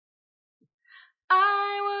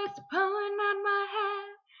I was pulling at my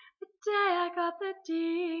hair the day I got the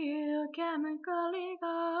deal, chemically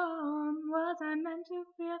gone. Was I meant to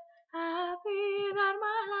feel happy that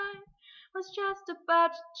my life was just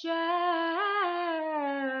about to change?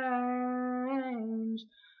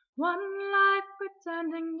 One life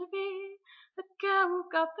pretending to be the girl who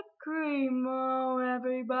got the cream. Oh,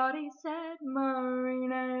 everybody said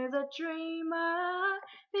Marina is a dreamer.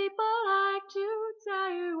 People like to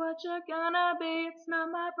tell you what you're gonna be. It's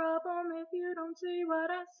not my problem if you don't see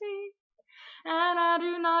what I see. And I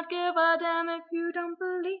do not give a damn if you don't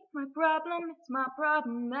believe my problem. It's my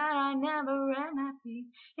problem that I never am happy.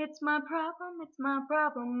 It's my problem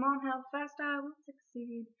on how fast I will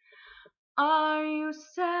succeed. Are you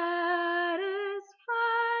satisfied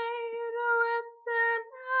with an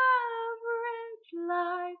average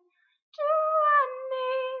life? Do I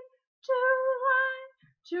need to lie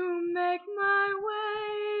to make my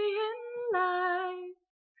way in life?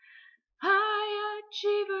 High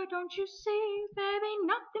achiever, don't you see, baby,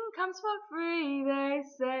 nothing comes for free. They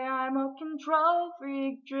say I'm a control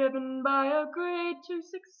freak, driven by a greed to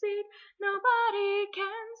succeed. Nobody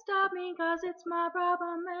can stop me, 'cause it's my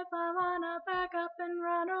problem if I wanna back up and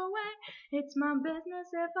run away. It's my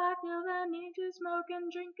business if I feel the need to smoke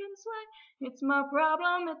and drink and sway. It's my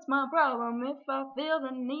problem if I feel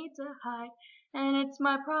the need to hide. And it's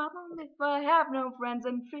my problem if I have no friends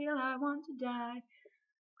and feel I want to die.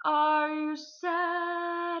 Are you satisfied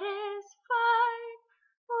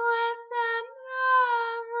with an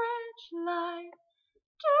average life?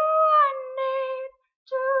 Do I need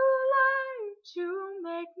to lie to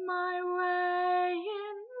make my way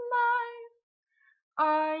in life?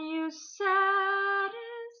 Are you satisfied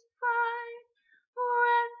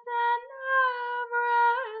with an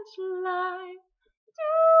average life?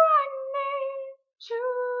 Do I need to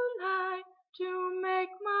lie to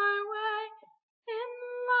make my way in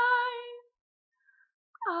life?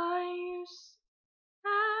 Are you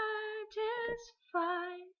satisfied?